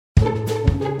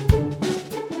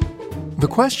The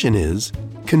question is,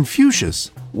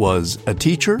 Confucius was a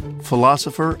teacher,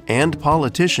 philosopher, and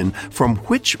politician from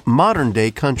which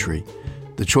modern-day country?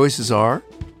 The choices are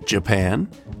Japan,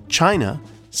 China,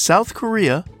 South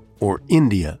Korea, or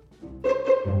India.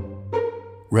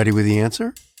 Ready with the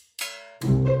answer?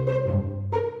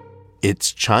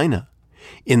 It's China.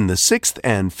 In the 6th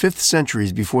and 5th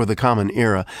centuries before the Common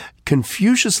Era,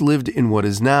 Confucius lived in what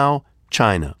is now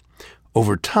China.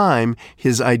 Over time,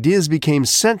 his ideas became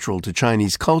central to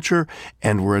Chinese culture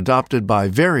and were adopted by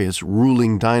various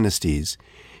ruling dynasties.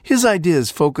 His ideas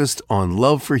focused on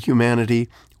love for humanity,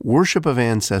 worship of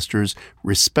ancestors,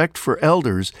 respect for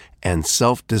elders, and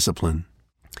self-discipline.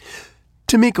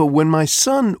 Tamika, when my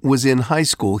son was in high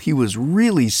school, he was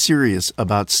really serious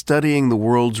about studying the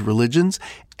world's religions,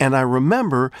 and I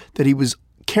remember that he was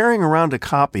carrying around a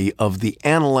copy of the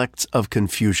Analects of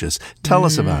Confucius. Tell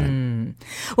us about it.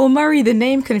 Well, Murray, the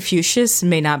name Confucius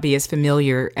may not be as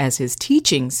familiar as his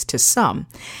teachings to some.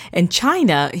 In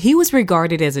China, he was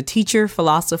regarded as a teacher,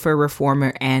 philosopher,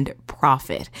 reformer, and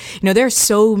prophet. There are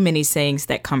so many sayings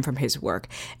that come from his work,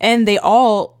 and they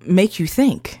all make you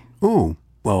think. Ooh,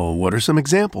 well, what are some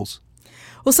examples?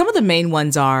 Well, some of the main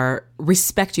ones are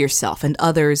respect yourself and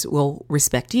others will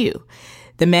respect you.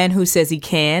 The man who says he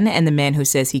can and the man who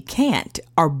says he can't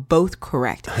are both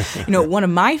correct. One of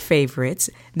my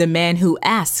favorites, the man who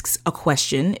asks a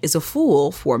question is a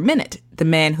fool for a minute. The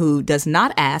man who does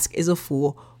not ask is a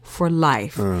fool for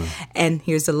life. And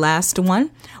here's the last one.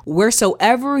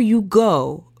 Wheresoever you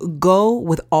go, go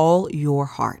with all your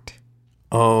heart.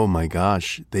 Oh my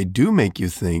gosh, they do make you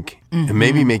think and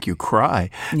maybe make you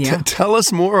cry. Yeah. Tell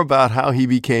us more about how he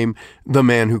became the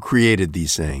man who created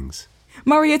these sayings.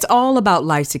 Murray, it's all about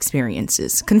life's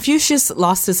experiences. Confucius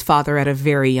lost his father at a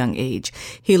very young age.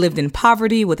 He lived in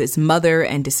poverty with his mother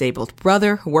and disabled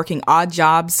brother, working odd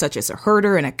jobs such as a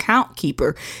herder and account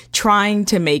keeper, trying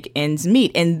to make ends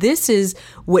meet. And this is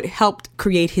what helped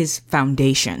create his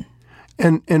foundation.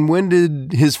 And when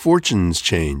did his fortunes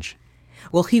change?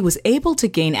 Well, he was able to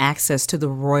gain access to the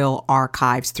royal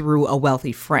archives through a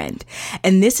wealthy friend.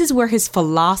 And this is where his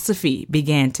philosophy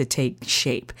began to take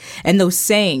shape. And those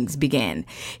sayings began.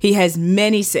 He has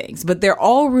many sayings, but they're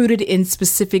all rooted in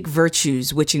specific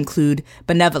virtues, which include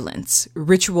benevolence,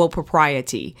 ritual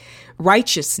propriety,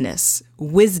 righteousness,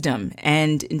 wisdom,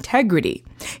 and integrity.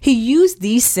 He used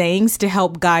these sayings to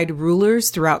help guide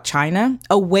rulers throughout China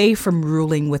away from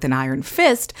ruling with an iron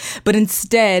fist, but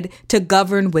instead to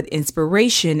govern with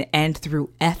inspiration and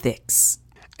through ethics.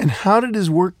 And how did his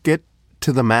work get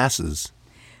to the masses?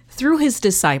 Through his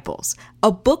disciples.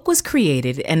 A book was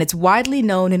created, and it's widely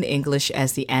known in English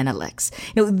as the Analects.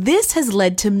 This has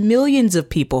led to millions of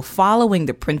people following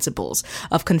the principles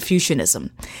of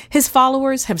Confucianism. His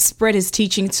followers have spread his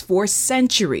teachings for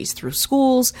centuries through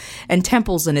schools and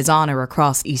temples in his honor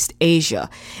across East Asia.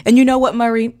 And you know what,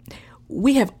 Murray?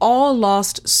 We have all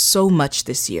lost so much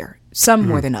this year, some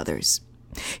more than others.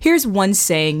 Here's one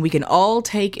saying we can all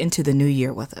take into the new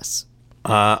year with us.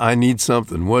 I need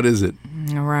something. What is it?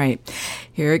 All right.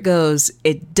 Here it goes.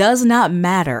 It does not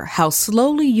matter how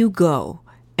slowly you go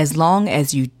as long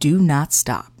as you do not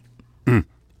stop.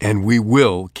 And we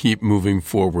will keep moving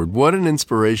forward. What an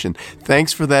inspiration.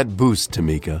 Thanks for that boost,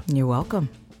 Tamika. You're welcome.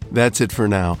 That's it for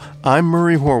now. I'm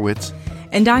Murray Horwitz.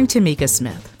 And I'm Tamika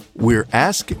Smith. We're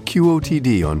Ask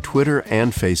QOTD on Twitter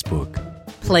and Facebook.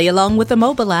 Play along with the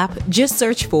mobile app. Just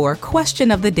search for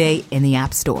Question of the Day in the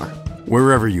App Store.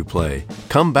 Wherever you play.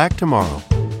 Come back tomorrow.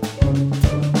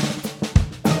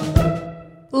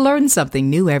 Learn something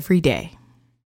new every day.